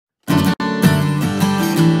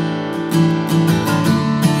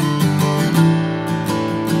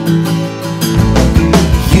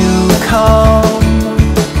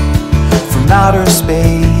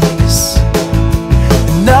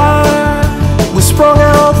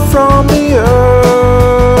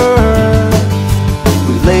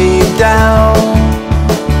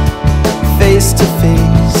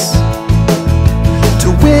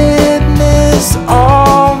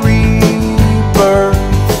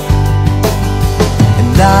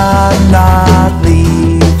I'm not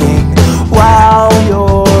leaving while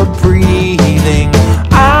you're breathing.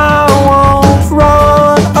 I won't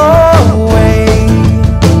run away.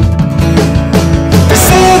 They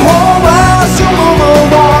say it won't last, you'll move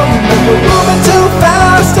along, but we're moving too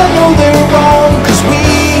fast. I know they're wrong, 'cause we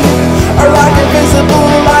are like invisible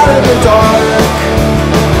light in the dark.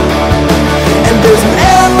 And there's an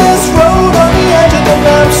endless road on the edge of the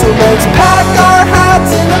map, so let's pack our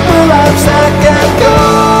hats in a burlap sack and go.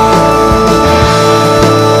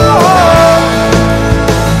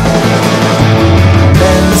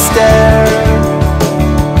 Men stare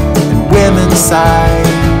and women sigh,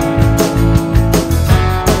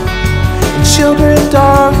 and children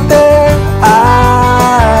dark their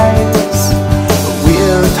eyes. But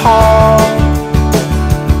we're tall,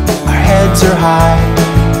 our heads are high,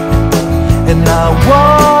 and I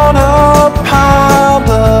wanna apologize.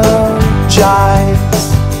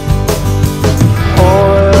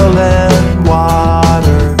 Oil and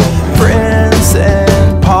water, prince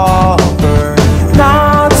and pauper,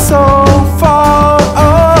 not so far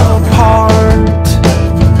apart.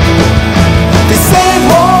 They say it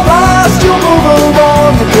won't last, you'll move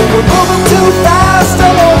along, but we're moving too fast. I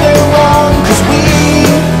know they're wrong, 'cause we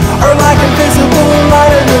are like invisible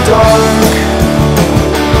light in the dark.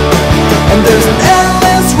 And there's an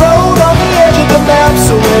endless road on the edge of the map,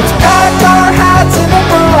 so let's pack our hats in a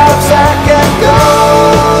burlap sack and go.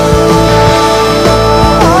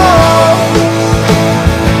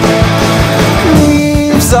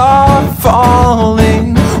 Leaves are falling,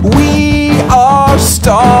 we are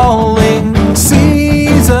stalling,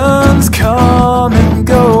 seasons come and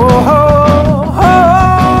go,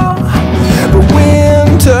 but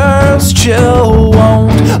winter's chill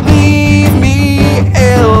won't leave me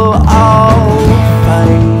ill. I'll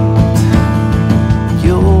fight,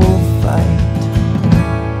 you'll fight.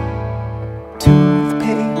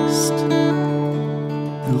 Toothpaste,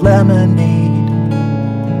 lemonade,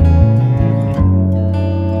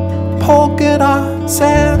 polka dots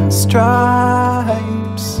and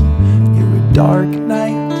stripes. You're a dark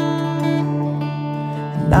night,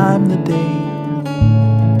 and I'm the day.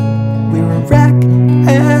 We're a wreck,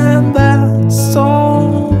 and that's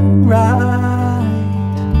alright.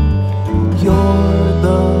 You're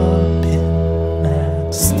the pin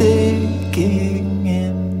that's sticking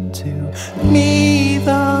into me,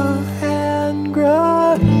 the hand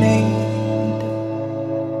grenade.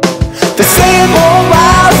 They say it won't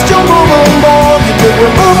last, you'll move along, but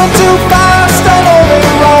we're moving too fast. I know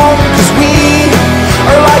they're wrong, 'cause we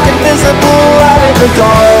are like invisible light in the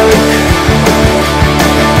dark.